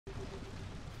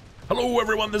Hello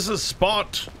everyone, this is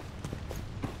Spot.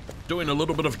 Doing a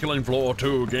little bit of Killing Floor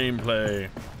 2 gameplay.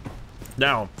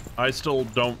 Now, I still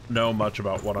don't know much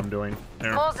about what I'm doing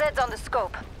here. More Zeds on the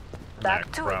scope.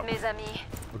 Back to crap. it, mes amis.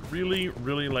 Would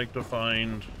really like to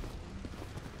find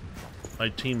my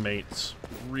teammates.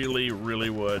 Really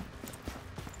would.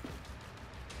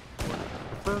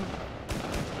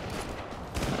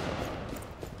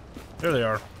 There they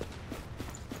are.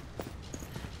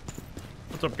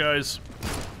 What's up, guys?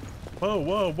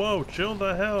 Whoa, chill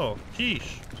the hell.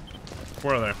 Sheesh.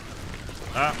 Where are they?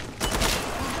 Ah.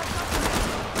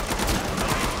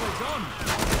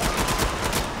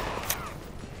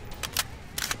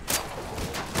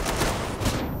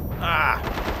 Ah.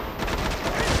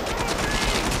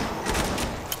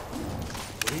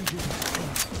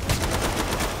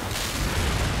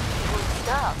 Good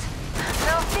start.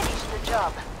 Now finish the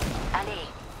job. Allez.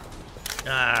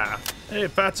 Ah. Hey,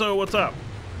 Fatso, what's up?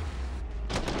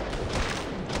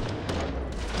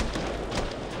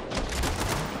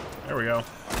 There we go.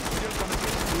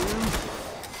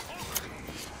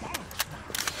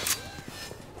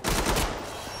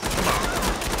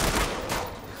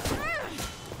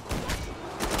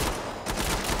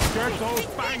 Get those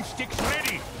bang sticks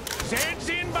ready. Zed's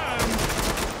inbound.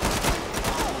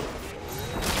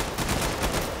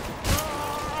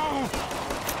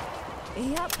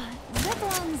 Yep, that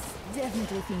one's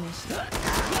definitely finished. You're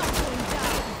going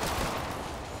down.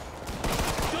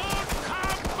 Don't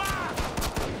come back.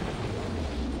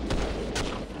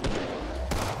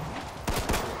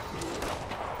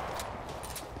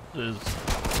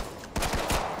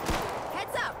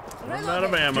 Heads up! I'm out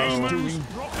of ammo. Rock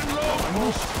and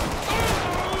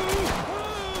roll.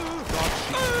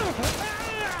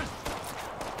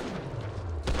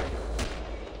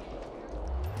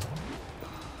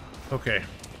 Okay.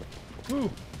 Woo.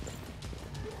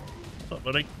 What's up,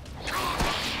 buddy?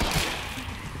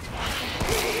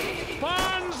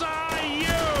 Banzai,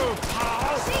 you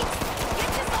pal. Sheets! Get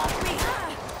this off me!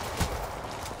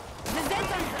 The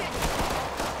Zeds on deck!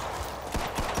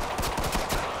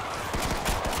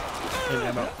 Any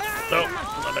ammo? Nope,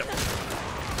 not it.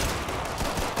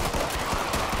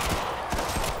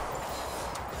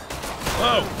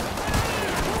 Whoa!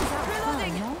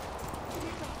 Reloading!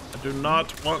 I do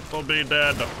not want to be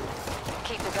dead.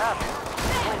 Keep it up.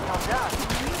 When you're done,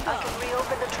 I can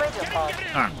reopen the treasure pod.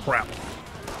 Ah, crap.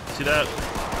 See that?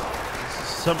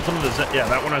 Some of the yeah,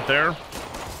 that one right there.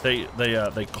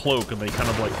 They cloak and they kind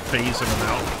of like phase in and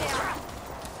out.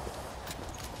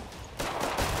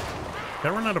 Did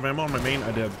I run out of ammo on my main?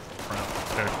 I did. Crap.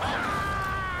 Okay.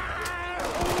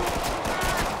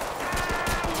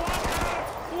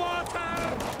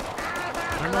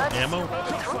 Glad ammo? you made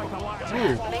it through.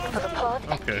 Ooh. Make for the pod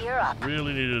and Okay. gear up.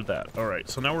 Really needed that. All right.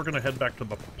 So now we're gonna head back to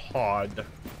the pod,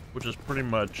 which is pretty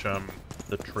much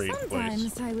the trade place.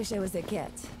 Sometimes I wish I was a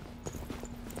cat.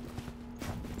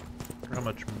 How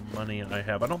much money I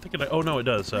have? I don't think it. Oh no, it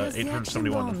does. Where's the 871.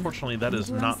 action bomb? Unfortunately, that is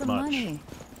Need to earn not some much. money.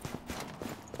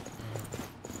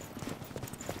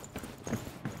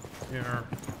 Here.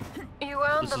 You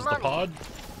earned This the is money. the pod.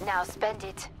 Now spend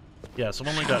it. Yeah, so I've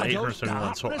only got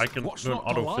 871, so I can do an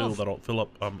autofill that'll fill up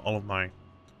all of my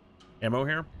ammo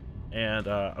here. And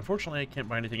unfortunately, I can't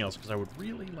buy anything else because I would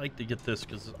really like to get this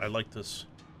because I like this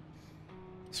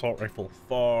assault rifle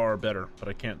far better, but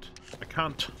I can't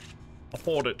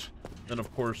afford it. Then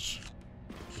of course,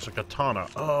 there's a katana.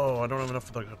 Oh, I don't have enough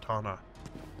for the katana.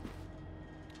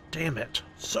 Damn it!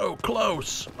 So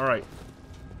close. All right.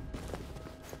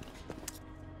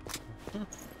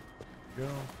 Go.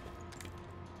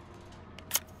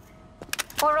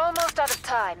 We're almost out of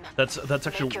time. That's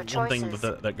actually Make your one thing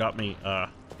choices. that got me on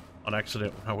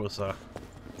accident when I was I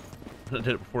did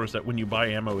it before, is that when you buy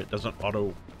ammo it doesn't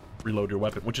auto reload your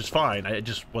weapon, which is fine. I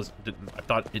just didn't I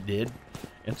thought it did,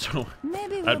 and so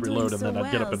Maybe I'd we're reload doing and then so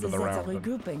I'd get up well into the since round. that's a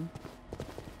and- regrouping.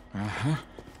 Uh-huh.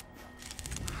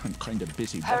 I'm kind of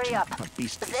busy Hurry watching up. my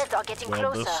beasties. Zeds are getting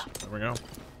Weld closer. this. There we go.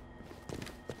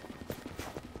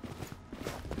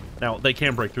 Now they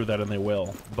can break through that, and they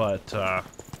will, but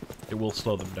it will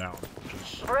slow them down. Which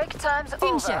is, Break time's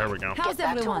Finisher. over. there we go. How's Get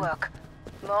back everyone? to work.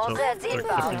 More So Zeds they're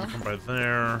inbound. come by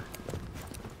there.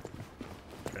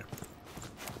 Okay.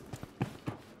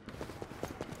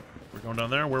 We're going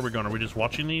down there. Where are we going? Are we just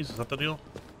watching these? Is that the deal?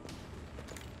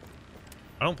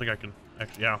 I don't think I can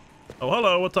actually. Yeah. Oh,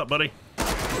 hello. What's up, buddy?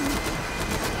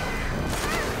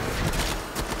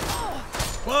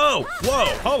 Whoa! Whoa!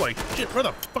 Holy shit! Where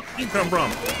the fuck did you come from?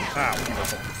 Ah,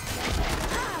 wonderful.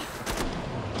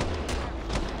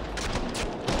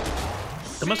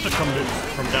 It must have come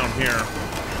from down here.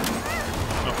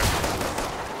 Okay.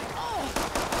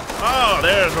 Oh,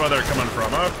 there's where they're coming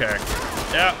from. Okay.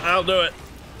 Yeah, I'll do it.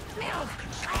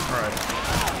 Alright.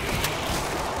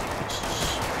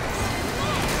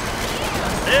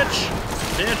 Bitch!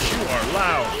 Bitch, you are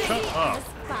loud. Shut up.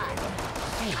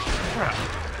 Holy crap.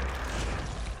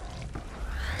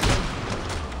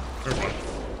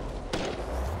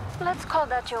 Let's call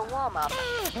that your warm-up.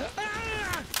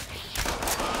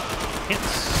 Can't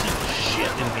see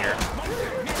shit in here.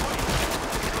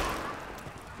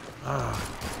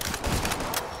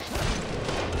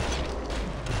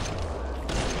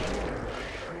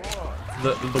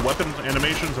 The weapon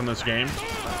animations in this game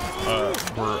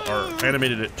are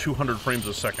animated at 200 frames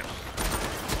a second.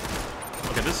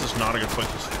 Okay, this is not a good place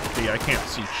to be. I can't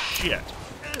see shit.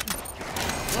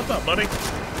 What's up, buddy?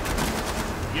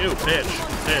 You, bitch.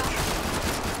 Bitch.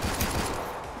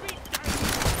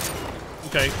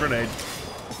 Okay, grenade.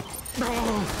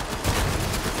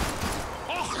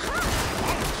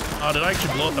 Oh, did I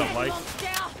actually blow up that light?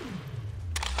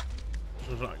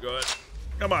 This is not good.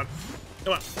 Come on.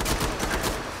 Come on.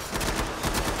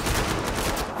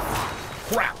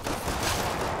 Crap.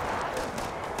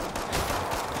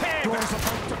 Door's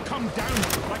about to come down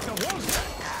like the walls.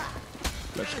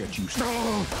 Let's get you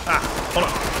started. Ah, hold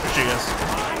on. There she is.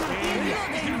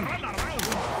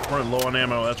 We're low on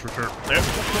ammo, that's for sure. There.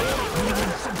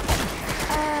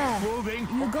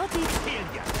 You got it.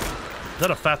 Is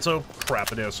that a fatso?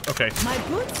 Crap, it is. Okay. My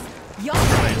boots? Your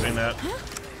Amazing that.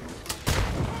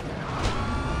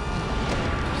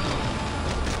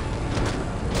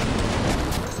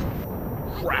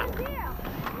 Crap. Go.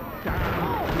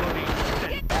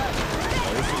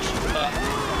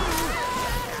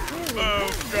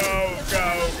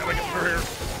 Gotta get through here.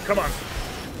 Come on.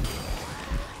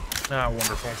 Ah,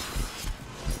 wonderful.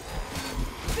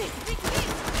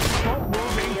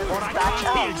 Batch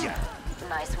out.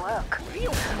 Nice work. We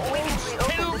can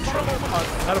reopen the trading pod.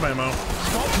 Out of ammo.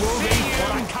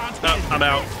 No, I'm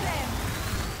out.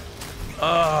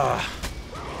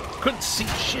 Couldn't see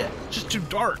shit. Just too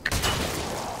dark.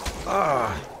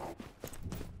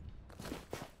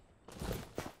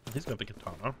 He's got the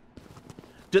katana.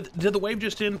 Did the wave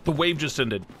just end? The wave just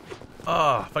ended. If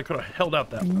I could have held out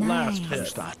that last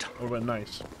hit, that would have been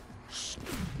nice.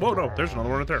 Whoa, no, there's another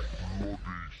one right there.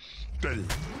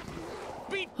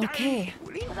 Okay.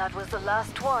 That was the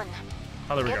last one.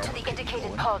 Oh, there we Get go. to the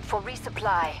indicated pod for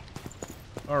resupply.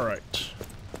 All right.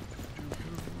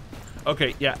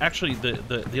 Okay, yeah, actually,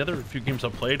 the other few games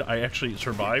I've played, I actually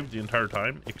survived the entire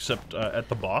time, except at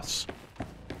the boss.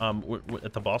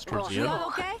 At the boss towards the end,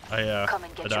 Come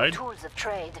and I get died, your tools of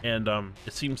trade. and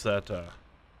it seems that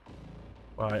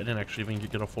well, I didn't actually even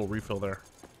get a full refill there.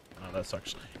 That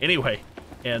sucks. Anyway,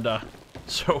 and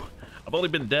so I've only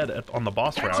been dead on the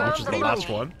boss round, which is the last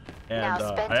one, and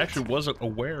I actually wasn't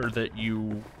aware that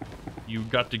you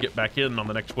got to get back in on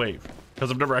the next wave,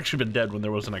 because I've never actually been dead when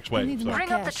there was a next wave. So.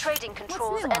 Bring up the trading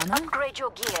controls and upgrade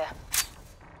your gear.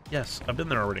 Yes, I've been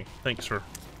there already. Thanks, sir.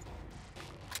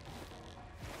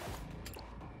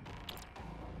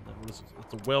 What is this?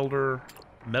 It's a welder.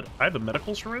 I have a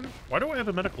medical syringe? Why do I have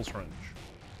a medical syringe?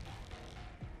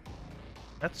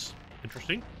 That's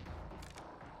interesting.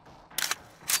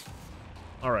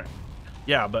 Alright.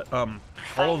 Yeah, but, all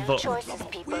of the... choices,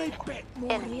 people.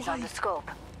 Enemies on the scope.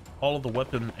 All of the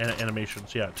weapon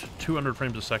animations, yeah, 200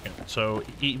 frames a second. So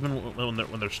even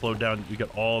when they're slowed down, you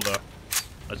get all the...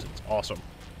 It's awesome.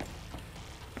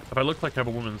 If I look like I have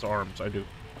a woman's arms, I do.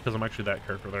 Because I'm actually that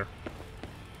character there.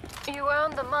 You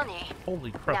earned the money.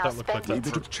 Holy crap, Now that looks like spend A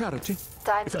bit that. of charity.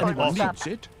 Time If for anyone what's up. needs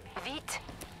it. Vite.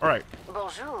 Alright,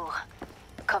 Bonjour.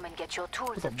 Come and get your tools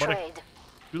What's up, of buddy? trade.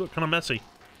 you look kind of messy.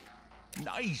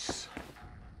 Nice.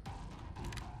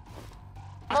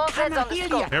 More heads on the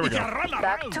scope. Here we go.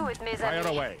 Back to it, mes Fire amis.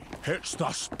 away. Hits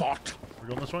the spot. We're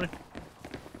going this way?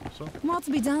 So? More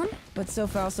to be done, but so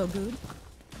far so good.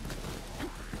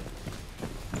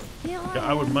 Here Yeah,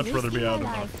 I would am, much rather be risking out my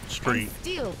on life the street. and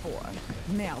steal for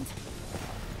merde.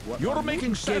 You're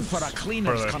making safe for a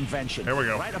cleaners Further. convention. Here we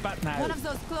go. Right about now. One of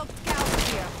those cloaked cows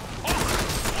here.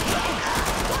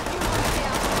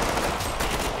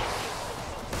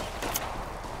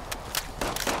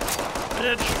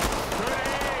 Bitch!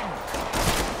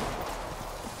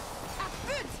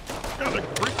 Got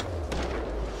it, creep.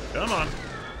 Come on.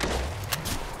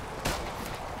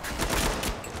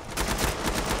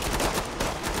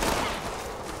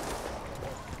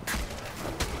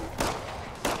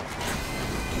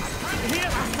 Hear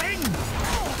a thing!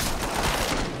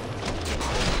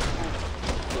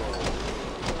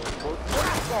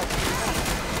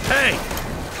 Hey!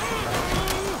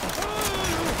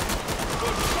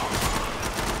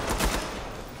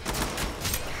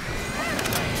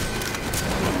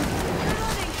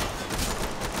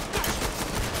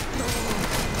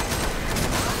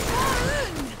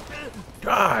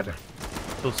 God,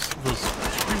 those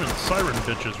screaming siren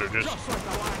bitches are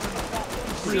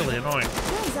just really annoying.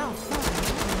 Those are fun.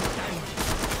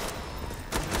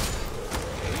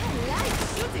 I like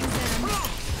shooting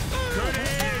them.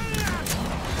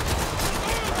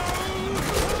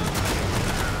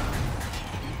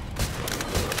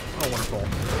 Oh, wonderful.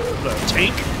 The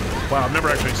tank? Wow, I've never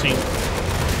actually seen.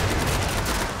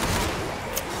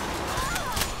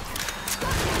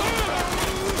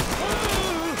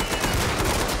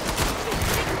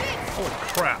 Holy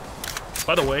crap.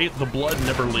 By the way, the blood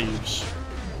never leaves.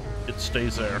 It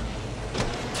stays there.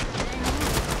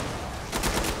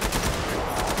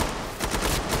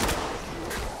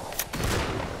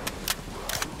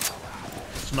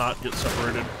 Let's not get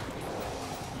separated.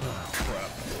 Oh,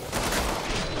 crap.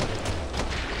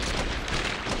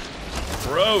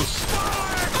 Gross.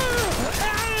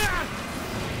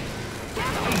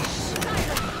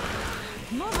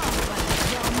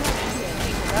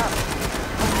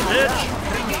 Bitch.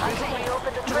 I can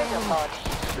reopen the trader pod.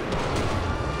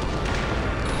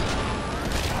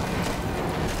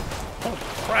 Oh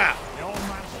crap.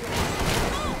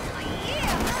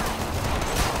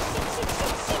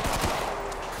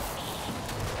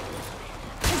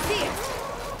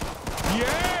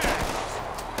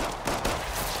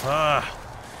 Ah.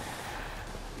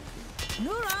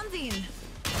 No round in.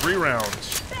 3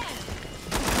 rounds.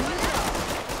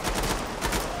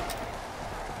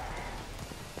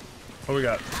 What we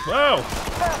got? Whoa!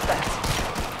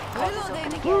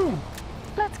 Perfect. Woo.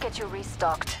 Let's get you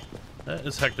restocked. That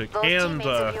is hectic. Those And teammates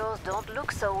of yours don't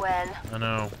look so well. I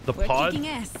know the We're pod. kicking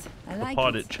ass. I like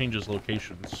Pod it. it changes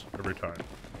locations every time.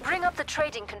 Bring up the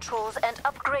trading controls and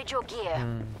upgrade your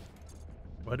gear.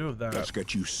 Why do I have that? Let's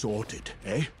get you sorted,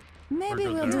 eh? Maybe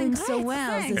We're we're good doing there. so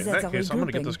well. Okay, in That's that a case, I'm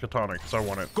gonna get regrouping. this katana because I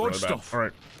want it. Good really bad. stuff. All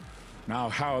right. Now,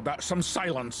 how about some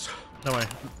silence? No way.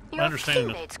 I Your understand.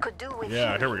 teammates could do with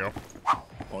Yeah, you. here we go.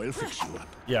 I'll fix you up.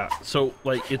 Yeah. So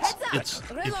like it's if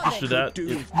you do that, Do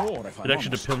it more if I'm actually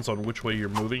honest. depends on which way you're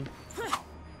moving. Which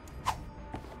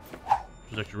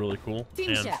is actually really cool. Team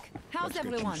And check. How's Let's get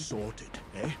you everyone? sorted,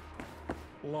 eh?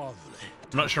 Lovely.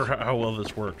 I'm not sure how well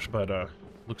this works, but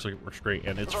looks like it works great.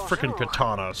 And it's freaking Bonjour.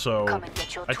 katana, so Come and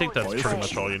get your I think tools that's ready. pretty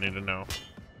much all you need to know.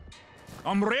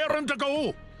 I'm raring to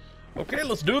go. Okay,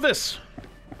 let's do this.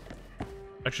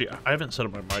 Actually, I haven't set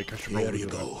up my mic. I should There probably you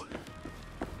do that. go.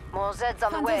 More Zeds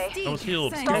on the way. Fantastic. I was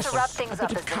healed. Thanks. Time to wrap A things bit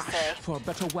up, of as they say. cash for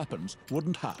better weapons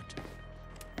wouldn't hurt.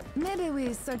 Maybe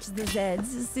we search the Zeds,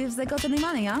 see if they got any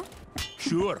money, huh?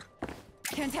 Sure.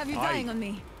 Can't have you Aye. dying on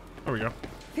me. There we go.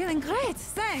 Feeling great,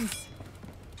 thanks.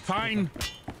 Fine. I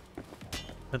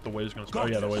think the wave's gonna start.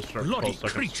 Oh yeah, the wave's starting in Bloody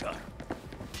 12 seconds. creature.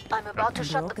 I'm about to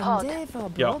shut the Broken pod. day for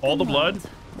a Yeah, all broken the blood, world. it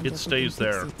Wonder if we stays can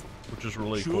fix there, it. which is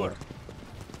really Sure. cool.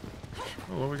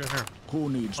 Oh, what we got here? Who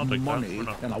needs I'll take that. money Why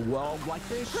not? in a world like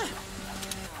this?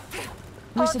 We should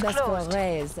Pod's ask for a closed.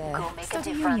 raise. Go make a Start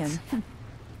a difference. union.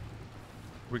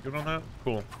 We good on that?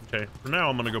 Cool. Okay. For now,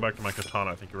 I'm gonna go back to my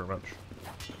katana. Thank you very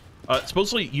much.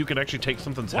 Supposedly, you can actually take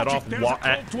something's head Watch off it, there's a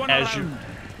cloaked one as you. around.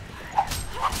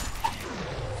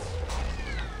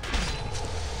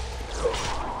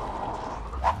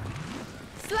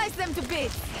 Slice them to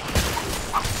bits.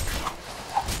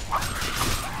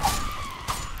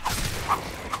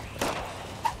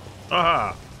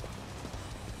 Aha!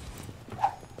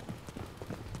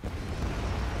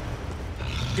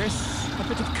 Guess a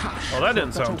bit of cash. Well, that for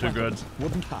didn't sound better too good. weapons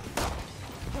Wouldn't hurt.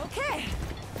 Okay,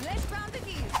 let's pound the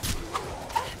gears.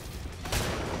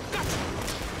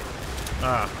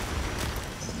 Ah.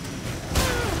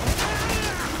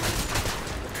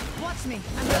 Watch me.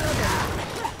 I'm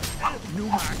reloading. New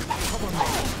mag, cover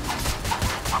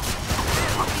me.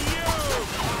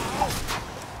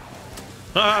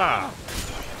 Ah!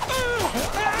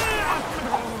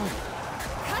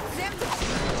 Cut them to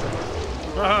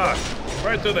Ah!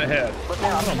 Right through the head.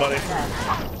 Come on, buddy.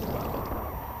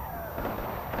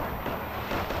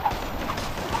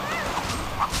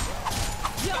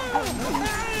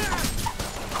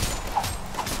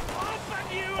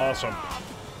 Awesome.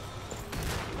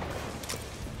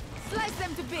 slice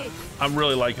them to bits. I'm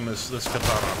really liking this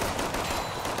katana.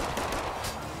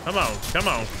 Come on, come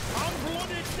on.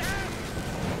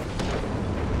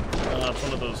 It's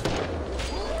one of those.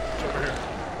 It's over here.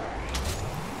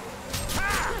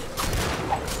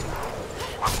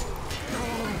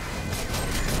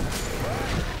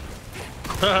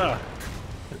 Haha.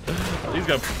 He's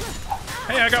got.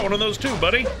 Hey, I got one of those too,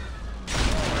 buddy.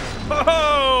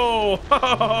 Oh,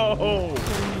 ho,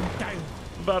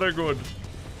 very good.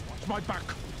 Watch my back.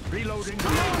 Reloading.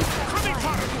 Coming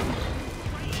for it.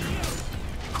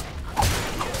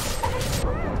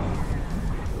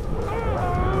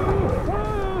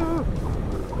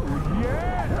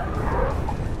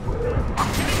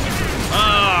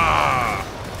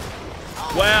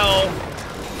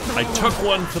 I took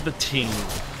one for the team.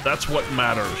 That's what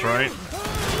matters, right?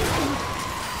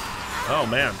 Oh,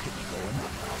 man.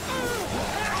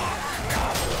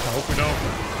 I hope we don't.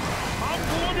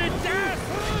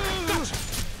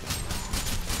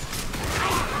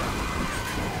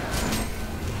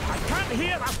 I can't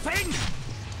hear a thing!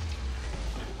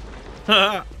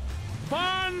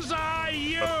 Banzai,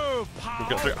 you pal!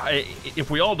 If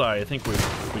we all die, I think we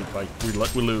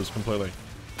lose completely.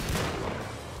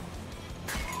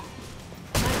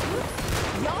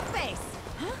 Your face.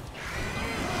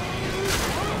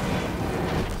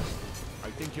 I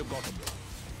think you got him.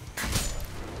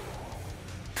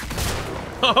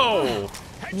 Oh!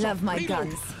 Love my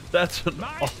guns. That's an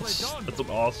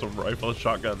awesome rifle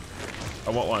shotgun. I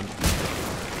want one.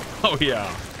 Oh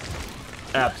yeah.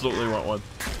 Absolutely want one.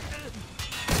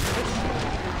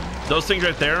 Those things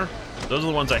right there, those are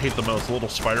the ones I hate the most, the little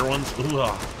spider ones.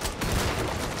 Ugh.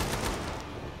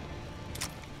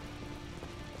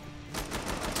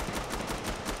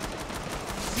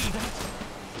 See that?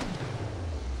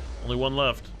 Only one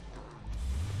left.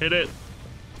 Hit it.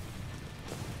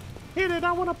 Hit it,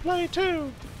 I want to play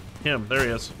too. Him, there he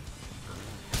is.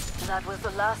 That was the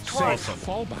last one. Safe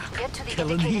fallback. Get to the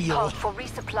Kill and indicated heal. pod for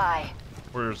resupply.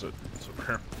 Where is it? It's over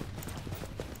here.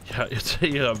 Yeah, it's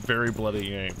a very bloody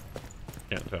game.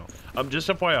 Can't tell. Just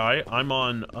FYI, I'm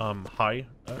on high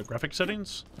graphic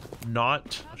settings.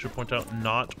 Not, I should point out,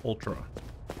 not ultra.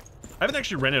 I haven't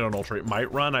actually ran it on ultra. It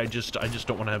might run. I just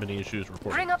don't want to have any issues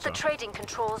recording. Bring up the trading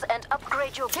controls and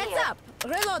upgrade your gear. Heads up.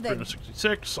 Reloading.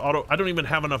 366 auto. I don't even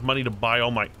have enough money to buy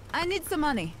all my. I need some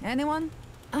money. Anyone?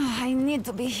 Oh, I need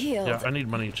to be healed. Yeah, I need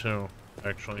money too.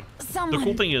 Actually, Someone the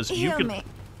cool thing is you heal can me.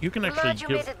 you can actually Glad you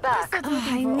made give it back. Oh,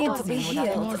 I need to be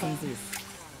healed.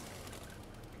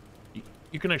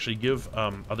 you can actually give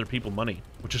other people money,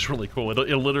 which is really cool.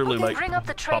 It'll literally like Bring up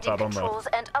the pop trading out on controls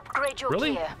and upgrade your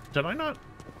Really? gear. Did I not?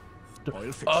 I'll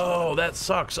fix Oh, that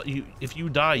sucks. If you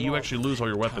die, you actually lose all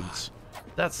your weapons.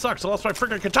 That sucks. I lost my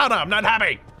freaking katana. I'm not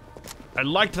happy. I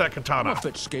liked that katana. a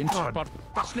bit skint, God but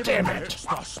that's never damn hurts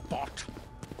the spot.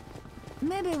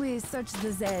 Maybe we search the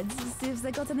Zeds, see if they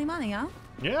got any money, huh?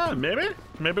 Yeah, maybe.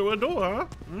 Maybe we'll do, huh?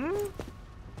 Hmm?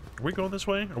 Are we going this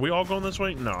way? Are we all going this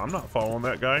way? No, I'm not following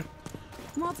that guy.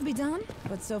 More to be done,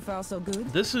 but so far so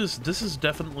good. This is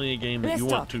definitely a game that Let's you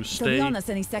talk. want to They'll stay be on us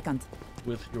any second.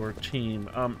 with your team.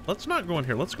 Let's not go in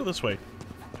here. Let's go this way.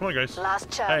 Come on, guys. Last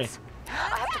chance. I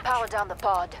have to power down the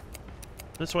pod.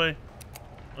 This way.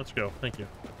 Let's go. Thank you.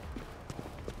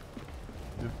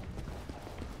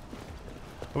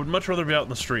 I would much rather be out in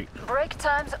the street. Break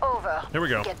time's over. Here we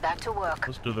go. Get back to work.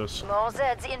 Let's do this. More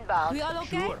Zeds inbound. We all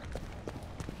okay? Sure.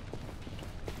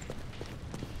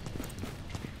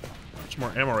 Some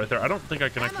more ammo right there. I don't think I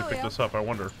can actually Ammo, pick yeah. this up. I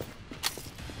wonder.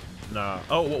 Nah.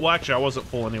 Oh, well, actually, I wasn't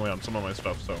full anyway on some of my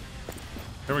stuff, so.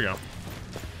 Here we go.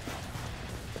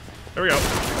 Here we go.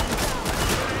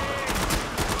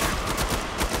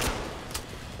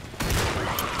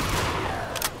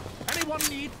 Anyone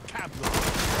need cab?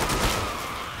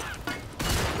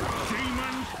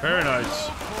 Demons. Very nice.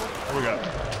 What we got?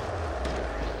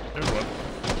 There's one.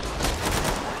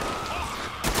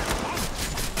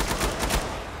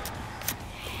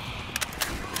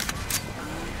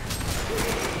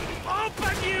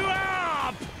 Open you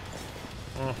up!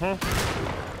 Uh-huh.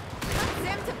 Cut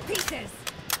them to pieces.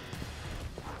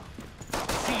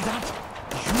 See that?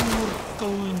 You're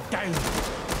going down.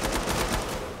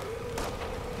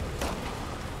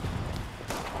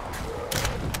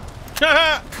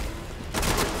 Stop.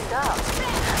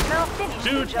 Now finish the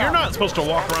Dude, job. you're not supposed to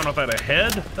walk around without a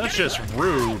head. That's just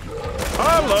rude.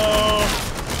 Hello.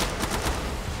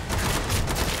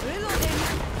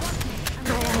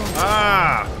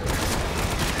 Ah.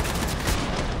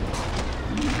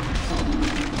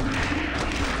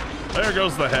 There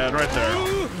goes the head right there.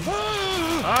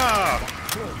 Ah.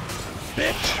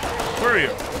 Bitch. Where are you?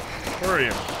 Where are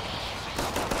you?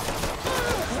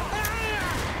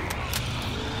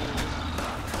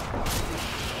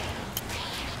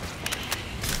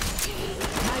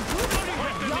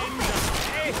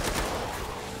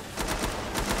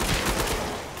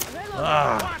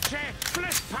 Ah. Watch it!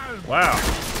 Flip pound! Wow.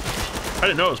 I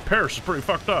didn't know his Paris is pretty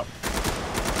fucked up.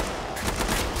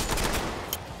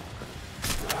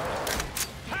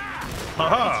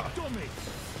 Haha. Dummy!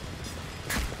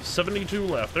 72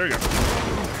 left. There you go.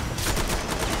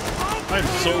 I'm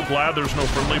so glad there's no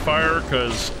friendly fire,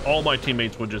 because all my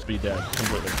teammates would just be dead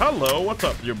completely. Hello, what's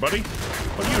up, your buddy?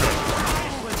 What are you doing?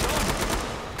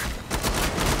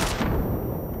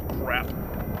 Crap.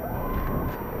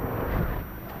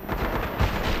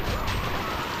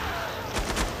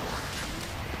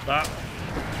 Ah.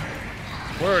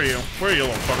 Where are are you? Where are you,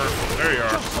 little fucker? There you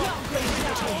are.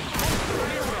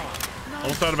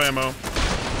 Almost out of ammo.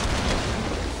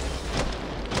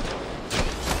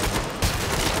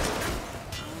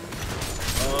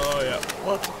 Oh, yeah.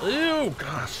 What? Ew,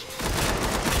 gosh.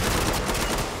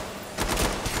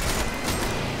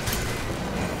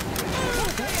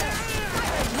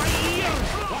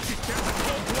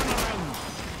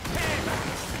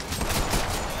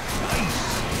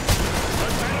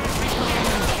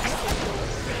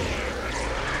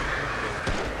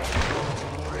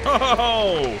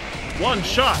 Oh, one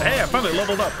shot. Hey, I finally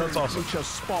leveled up. That's awesome.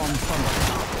 Spawned from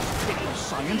the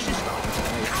science is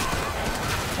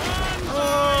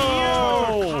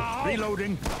Oh!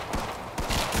 reloading.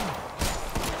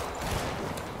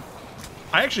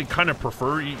 I actually kind of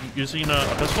prefer using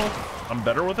a pistol. I'm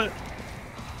better with it.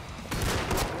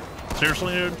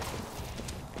 Seriously, dude.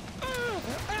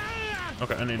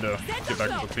 Okay, I need to get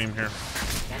back to the team here.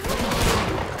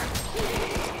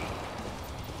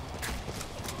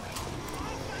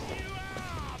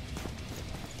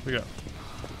 We got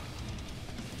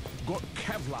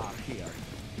Kevlar here.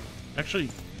 actually.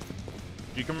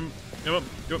 You come up,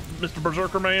 Mr.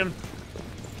 Berserker Man.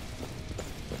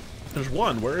 There's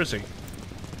one. Where is he?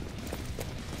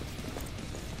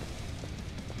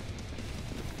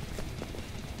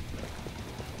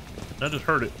 I just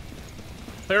heard it.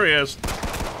 There he is.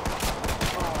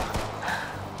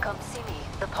 Come see me.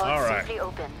 The pod's All right. safely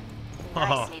open.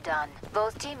 Nicely done.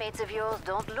 Those teammates of yours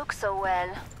don't look so well.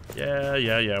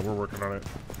 Yeah, we're working on it.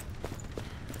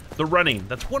 The running,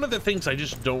 that's one of the things I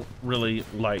just don't really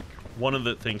like. One of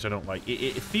the things I don't like.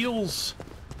 It feels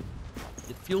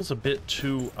a bit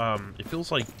too, it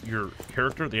feels like your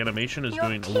character, the animation, is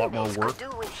doing a lot more work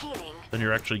than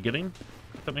you're actually getting,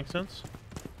 if that makes sense.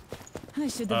 I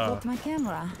should have brought my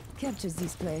camera. Captures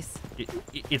this place.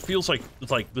 It feels like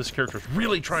it's like this character's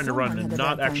really trying to run and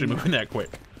not actually moving that quick.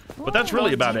 But that's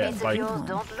really about it. Like,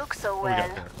 don't look so what do we got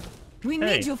well. there? We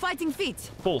need you fighting feet.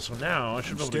 Cool, so now I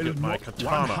should be able to Still get my not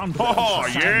katana. 100% Oh,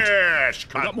 yes!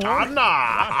 got more?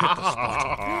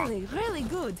 Katana! Really, really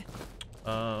good.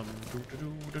 I'll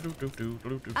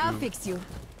fix you.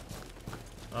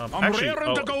 Actually,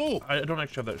 raring to go. I don't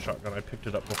actually have that shotgun. I picked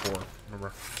it up before,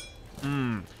 remember?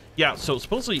 Yeah, so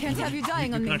supposedly Can't have you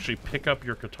dying on can me. actually pick up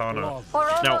your katana. We're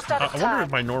Now, almost out of I wonder time.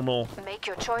 if my normal... Make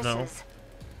your choices. No.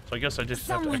 So I guess I just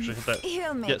have to actually hit that.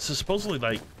 Heal me. Yeah, so supposedly,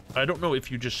 like, I don't know if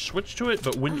you just switch to it,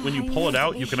 but when you pull it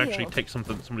out, you can actually take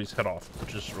somebody's head off,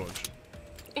 which is really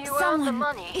interesting. You earned the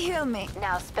money. Heal me.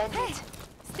 Now spend Hey, it.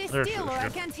 stay There, still or I sure.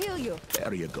 can't heal you.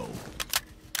 There you go.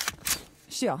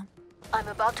 Sure. I'm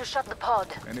about to shut the pod.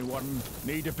 Anyone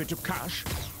need a bit of cash?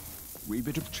 Wee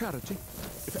bit of charity?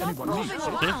 If Stop anyone moving needs it.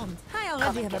 around. I Come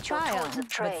already and have a get your file. tools of But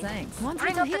trade. thanks. Want me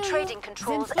Bring to up the heal trading you?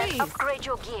 controls Then and please. upgrade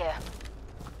your gear.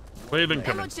 Wave Ammo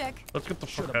incoming. check. Let's get the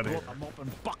Should fuck have out of here. brought a mop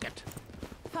and bucket.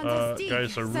 Fantastic.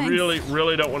 Guys, I Thanks.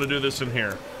 really don't want to do this in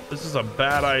here. This is a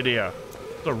bad idea.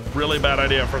 It's a really bad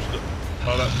idea. First,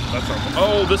 oh, that's not.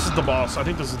 Oh, this is the boss. I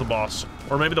think this is the boss,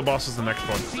 or maybe the boss is the next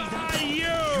one.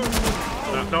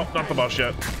 No, not the boss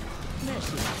yet.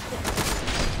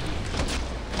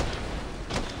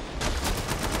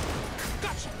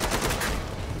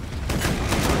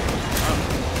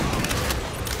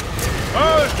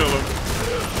 Oh, there's two of them.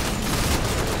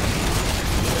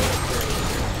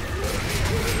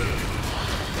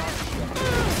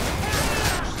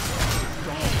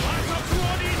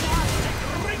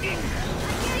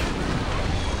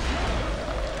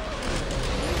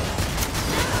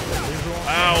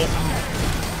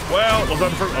 Ow. Well, was that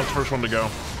the first? I was the first one to go.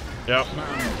 Yep.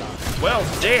 Well,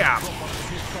 damn.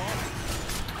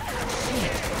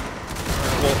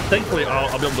 Well, thankfully,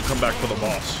 I'll be able to come back for the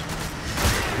boss.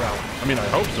 Well, I mean, I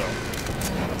hope so.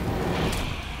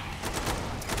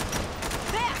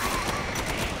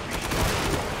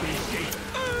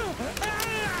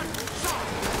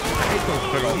 I hate those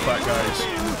big old fat guys.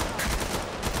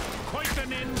 Quite a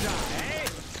ninja, eh?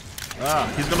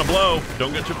 Ah, he's gonna blow.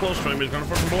 Don't get too close to him. He's gonna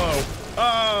fucking blow.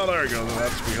 Oh, there he goes.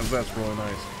 That's because that's really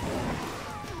nice.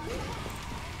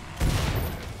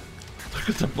 Look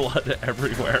at the blood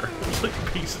everywhere. There's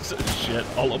like pieces of shit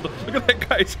all over. Look at that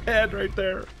guy's head right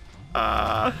there.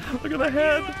 Ah, look at the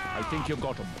head. I think you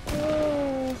got him.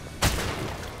 Oh.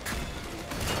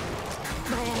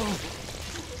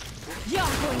 You're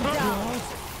going down.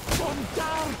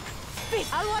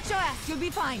 I'll watch your ass. You'll be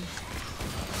fine.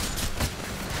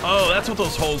 Oh, that's what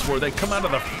those holes were. They come out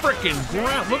of the frickin'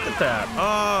 ground. Look at that.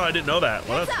 Oh, I didn't know that.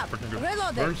 Well, that's freaking good.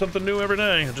 Reloaded. Learn something new every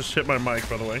day. I just hit my mic,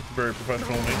 by the way. Very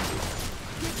professional of me.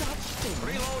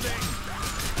 Reloading.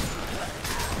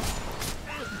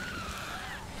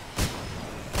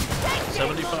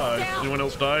 75 Anyone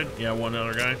else died? Yeah, one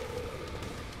other guy.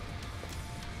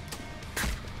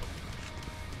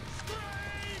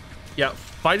 Yeah,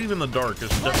 fighting in the dark is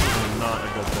definitely not a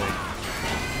good thing.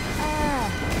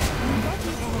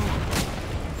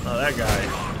 Oh, that guy.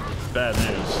 Bad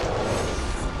news.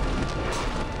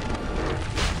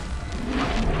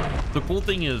 The cool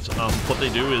thing is, what they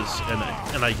do is,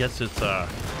 and I guess it's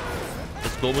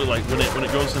globally like when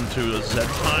it goes into a Z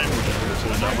time, which is when it's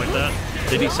slowing down like that,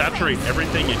 they desaturate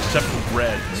everything except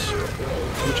reds,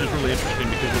 which is really interesting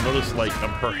because you'll notice like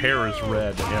her hair is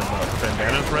red and her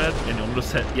bandana's red, and you'll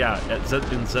notice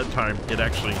that in Z time it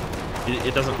actually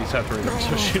it doesn't desaturate her,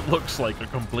 so she looks like a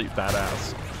complete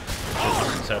badass.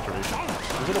 Desaturation.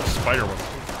 Those little spider ones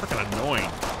are freaking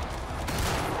annoying.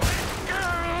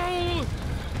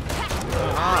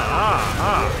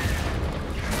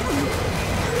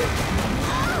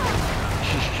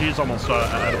 She's almost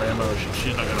out of ammo.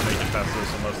 She's not gonna make it past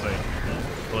this unless they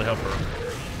really help her.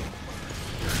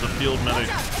 The field medic.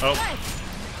 Oh,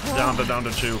 down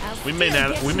to 2. We may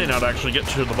not actually get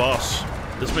to the boss.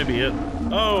 This may be it.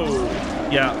 Oh,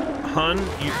 yeah, hun,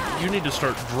 you need to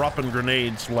start dropping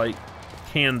grenades like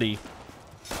candy.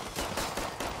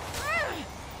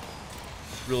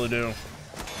 Really do.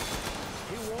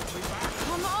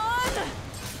 Come on!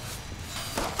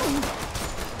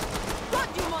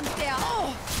 What do you want there?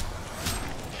 Oh.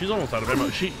 She's almost out of ammo.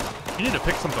 You need to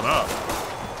pick something up.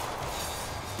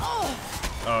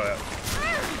 Oh yeah.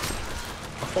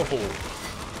 Oh.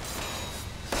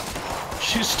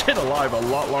 She stayed alive a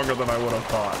lot longer than I would have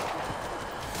thought.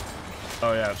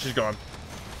 Oh yeah, she's gone.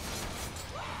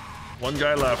 One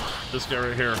guy left. This guy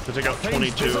right here. To take out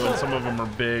 22, and some of them are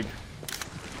big.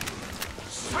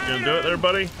 You gonna do it there,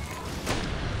 buddy?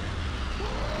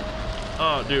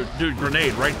 Oh, dude,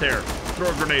 grenade right there. Throw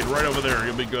a grenade right over there.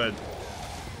 You'll be good.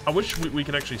 I wish we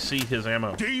could actually see his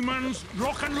ammo. Demons,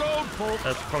 rock and load, folks.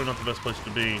 That's probably not the best place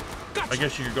to be. I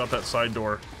guess you could go out that side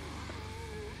door.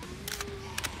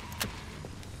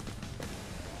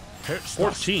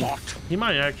 14. He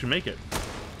might actually make it.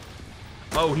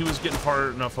 Oh, he was getting far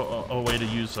enough away to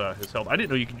use his health. I didn't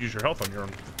know you could use your health on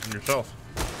yourself.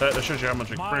 That shows you how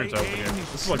much experience I have in the game.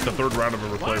 This is like the 3rd round of a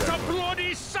replay. Like a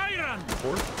bloody siren.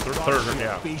 4th? 3rd,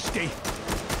 yeah.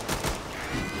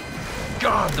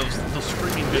 God, those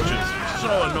screaming bitches are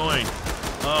so annoying.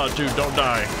 Oh, dude, don't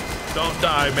die. Don't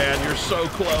die, man. You're so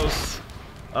close.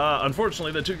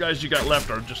 Unfortunately, the 2 guys you got left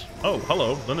are just... Oh,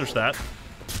 hello. Then there's that.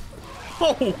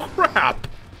 Oh, crap.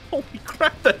 Holy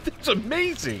crap, that thing's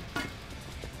amazing.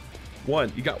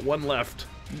 You got 1 left.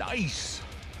 Nice.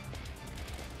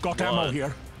 Got ammo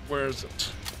here. Where is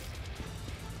it?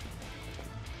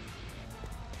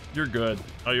 You're good.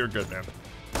 Oh, you're good, man.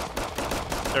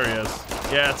 There he is.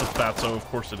 Yeah, it's a fatso. Of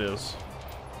course it is.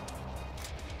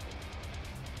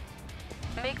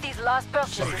 Make these last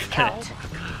purchases count.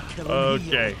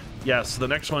 Okay. Yes, the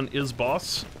next one is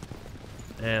boss.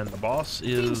 And the boss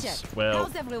is, well,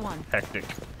 hectic.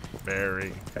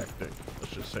 Very hectic.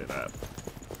 Let's just say that.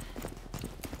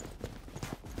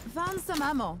 Found some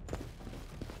ammo.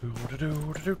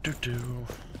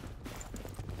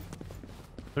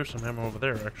 There's some ammo over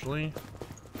there, actually.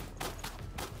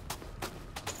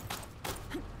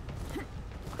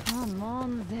 Come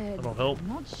on, Zed. That'll help.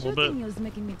 Not a little bit. shooting you is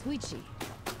making me twitchy.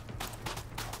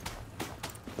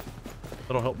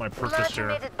 That'll help my purchase here.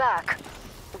 Made it back.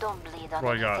 Don't bleed on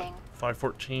What do I anything. got?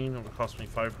 514. It'll cost me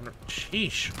 500.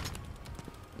 Sheesh.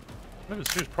 I have a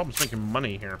serious problem making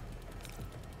money here.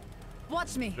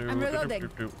 Watch me. I'm reloading.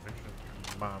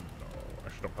 Mom, no, I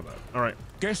should have put that. All right.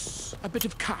 Guess a bit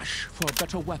of cash for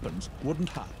better weapons wouldn't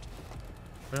hurt.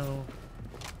 Well,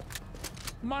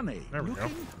 Money. There we go.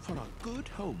 Looking for a good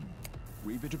home.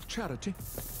 Wee bit of charity,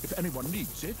 if anyone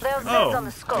needs it. There's Oh. beds on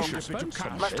the scope. Bit of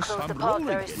cash. Must close the I'm park rolling.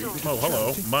 very Wee soon. bit oh, of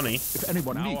hello, charity, money. if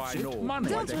anyone Now needs I it. know. Money.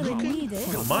 Don't really need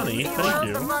it. Money, thank Where's the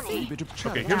you. Wee money? bit of Okay,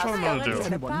 charity. here's what I'm gonna Let's do. get a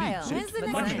Anyone pile. needs it. Isn't it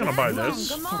Money. I'm gonna buy handsome? this.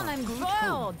 Come on, I'm Good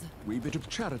proud. Wee bit of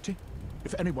charity,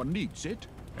 if anyone needs it.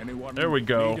 Anyone There we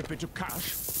go. need a bit of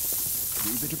cash?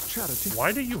 Wee bit of charity.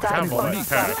 Why do you have all that I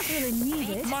cash? don't really need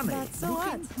it, Money. but so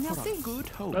what? Looking for a Merci. good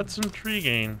home. That's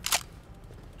intriguing.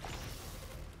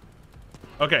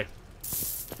 Okay.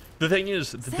 The thing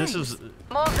is, this is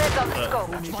More beds on the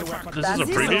scope. this is a This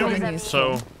is preview, what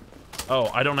so. Oh,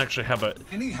 I don't actually have a.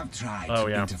 Many have tried Oh,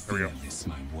 to yeah, interfere here we go. with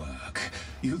my work.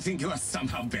 You think you are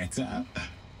somehow better?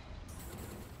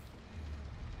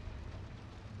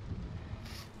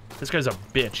 This guy's a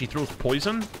bitch. He throws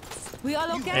poison, We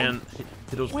all okay? and he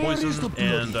throws poison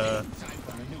and oh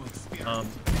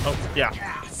yeah,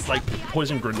 like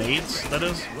poison grenades. That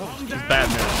is, it's bad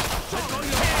news.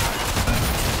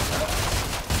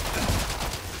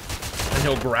 And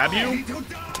he'll grab you.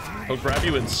 He'll grab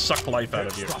you and suck life out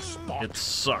of you. It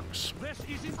sucks.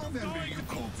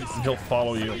 And he'll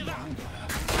follow you.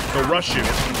 He'll rush you.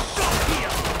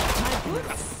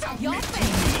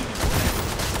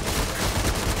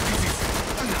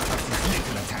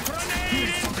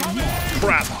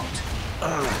 Crap.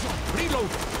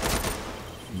 Reload.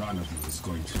 None of you is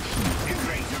going to heal.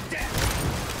 Embrace your death.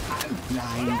 I'll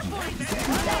blind you.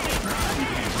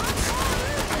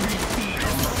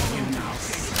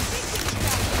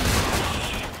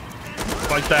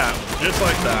 Like that. Just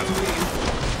like that.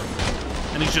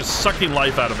 And he's just sucking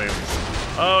life out of him.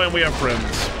 Oh, and we have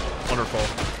friends. Wonderful.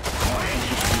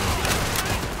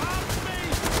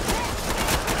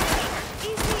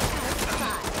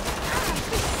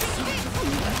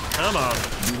 Come on.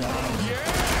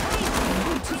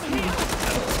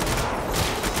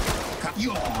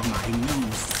 You're my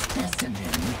new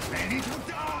specimen. Ready to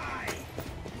die.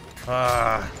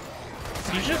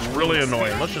 He's just really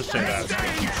annoying. Let's just say that.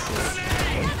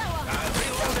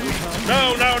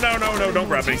 No, no, no, no, no. Don't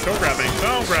grab me. Don't grab me.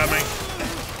 Don't grab me.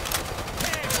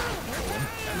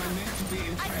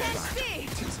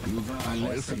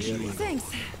 Thanks.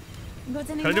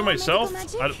 Can I do myself?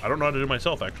 I don't know how to do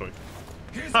myself, actually.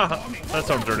 Haha, that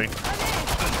sounds dirty.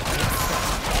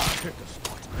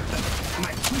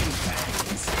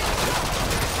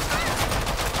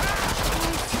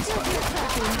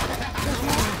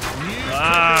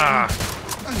 Ah!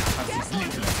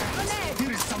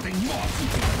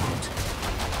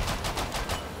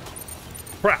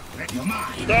 Crap.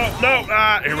 No, no!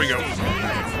 Ah, here we go.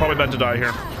 Probably about to die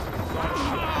here.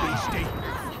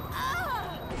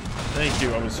 Thank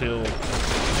you, I was healed.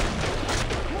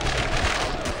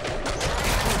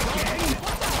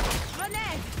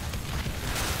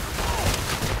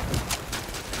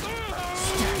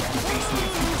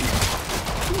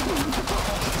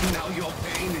 Now your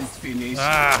pain is finished.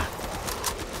 Ah!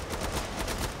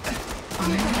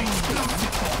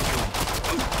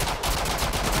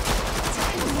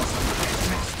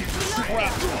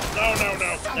 No, no, no.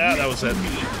 Yeah, that was it.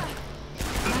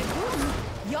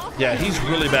 Yeah, he's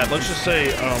really bad. Let's just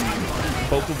say,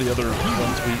 both of the other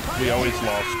ones we always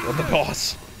lost. Or the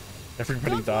boss.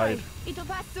 Everybody died. It'll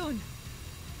pass soon.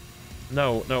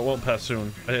 No, no, it won't pass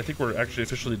soon. I think we're actually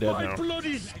officially dead My now.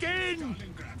 bloody skin.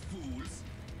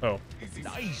 Oh.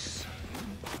 Nice.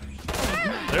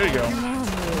 There you go.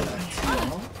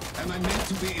 Am I meant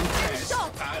to be impressed?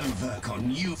 I'll work on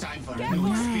you. Time for a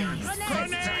new experience.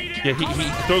 Yeah, he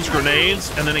throws grenades,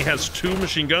 and then he has 2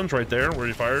 machine guns right there where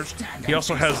he fires. He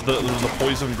also has the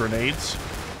poison grenades.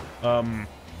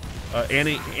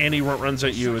 Annie runs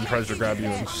at you and tries to grab you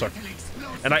and suck.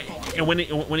 And when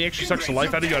he actually sucks the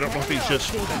life out of you, I don't know if he's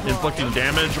just inflicting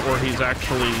damage or he's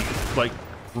actually like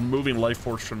removing life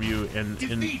force from you and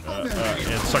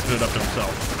sucking it up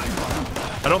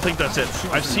himself. I don't think that's it.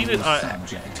 I've seen it at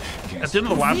the end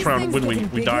of the last round when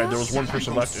we died. There was one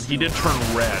person left, and he did turn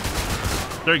red.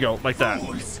 There you go, like that.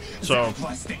 So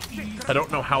I don't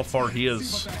know how far he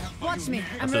is Watch me.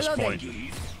 at this point.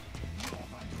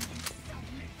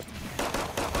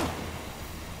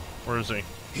 Where is he?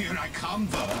 Here I come,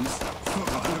 Burns.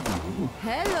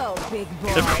 Hello, big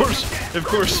boy. Of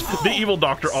course, the evil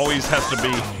doctor always has to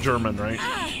be German, right?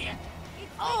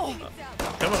 Oh,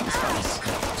 Come on.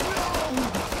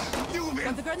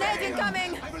 got the grenade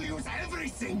incoming. I will use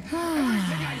everything. Everything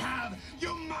I have.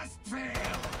 You must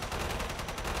fail.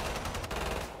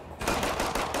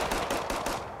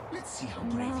 Let's see how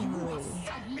brave you are.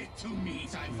 Submit to me.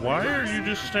 Why are you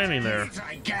just standing there?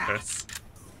 Okay.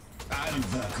 I'll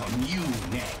work on you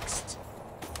next.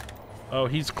 Oh,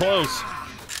 he's close.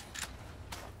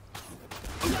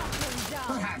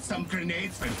 Perhaps some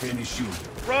grenades will finish you.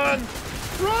 Run!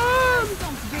 Run!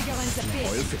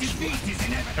 Defeat is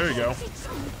inevitable. There you go.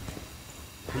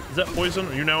 Is that poison?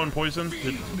 Are you now in poison?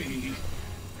 Me.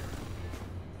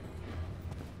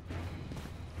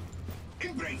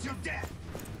 Embrace your death.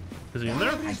 Is he in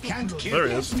there? I can't kill There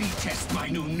he you. is. Let me test my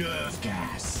new nerve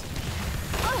gas.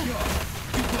 Your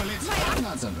bullets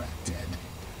not so dead.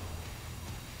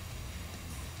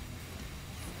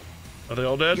 Are they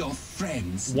all dead? Your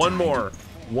friends. One died. more.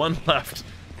 One left.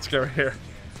 Let's go here.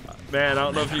 Man, I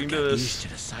don't know if you can do this. Used to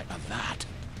the sight of that.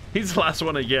 He's the last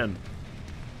one again.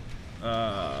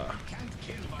 Can't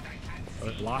kill what I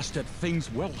can't see. Blasted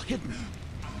things well hidden.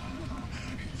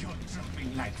 You're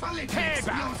dropping like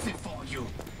explosive for you.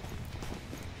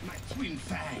 My twin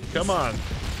fangs. Come on.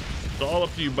 It's all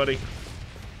up to you, buddy.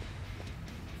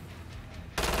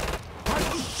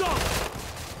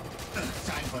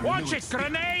 Time for a Watch new it,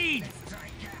 grenade!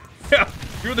 Yeah,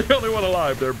 you're the only one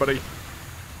alive there, buddy.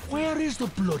 Where is the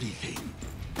bloody thing?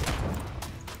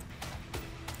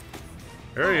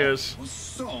 There he is.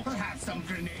 So perhaps some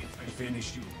grenades will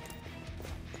finish you.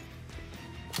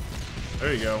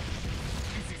 There you go.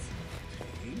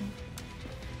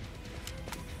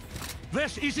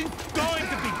 This isn't going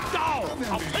to be dull.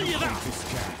 I'll tell you that. This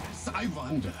gas, I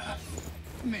wonder.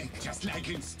 Make just like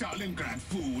in Stalingrad,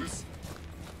 fools.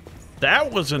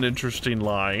 That was an interesting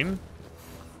line.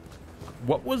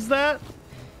 What was that?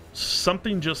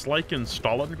 Something just like in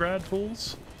Stalingrad,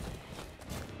 fools?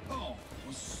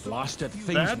 Blasted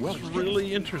things. That's will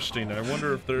really interesting. I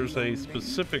wonder if there's a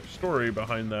specific story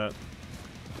behind that.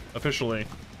 Officially.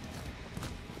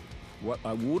 What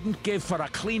I wouldn't give for a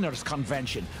cleaners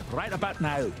convention right about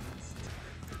now.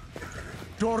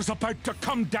 Doors about to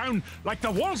come down like the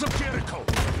walls of Jericho.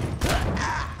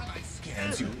 I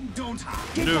scared you. Don't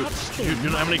hide. Dude, you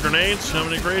don't have any grenades? You don't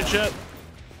have any grenades yet?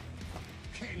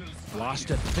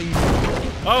 Blasted things.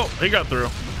 Oh, he got through.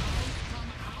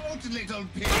 Out, little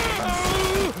pig.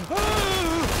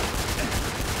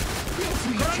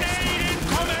 Grenade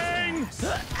incoming!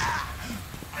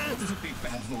 This is a big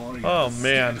bad warrior. Oh,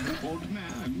 man. Old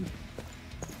man.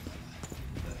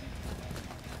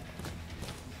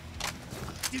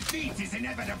 Defeat is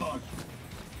inevitable.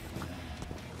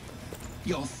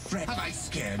 Your threat. Have I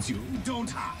scared you? Don't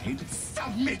hide.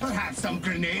 Submit. Perhaps some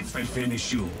grenades will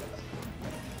finish you.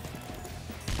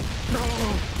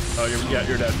 Oh,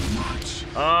 you're dead. Much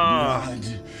Ah,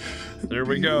 blood. there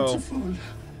we go. Beautiful.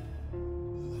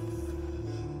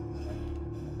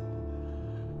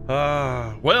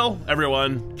 Well,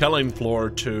 everyone, Killing Floor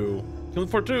 2. Killing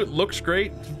Floor 2 looks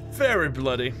great. Very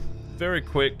bloody. Very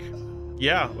quick.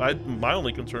 Yeah, my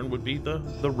only concern would be the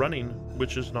running,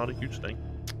 which is not a huge thing.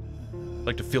 I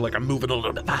like to feel like I'm moving a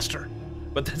little bit faster.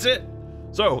 But that's it.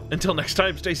 So, until next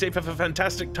time, stay safe, have a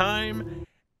fantastic time,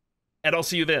 and I'll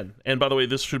see you then. And by the way,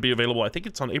 this should be available, I think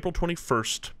it's on April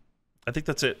 21st. I think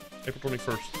that's it. April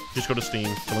 21st. Just go to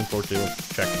Steam, Killing Floor 2.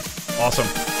 Check. Awesome.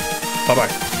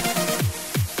 Bye-bye.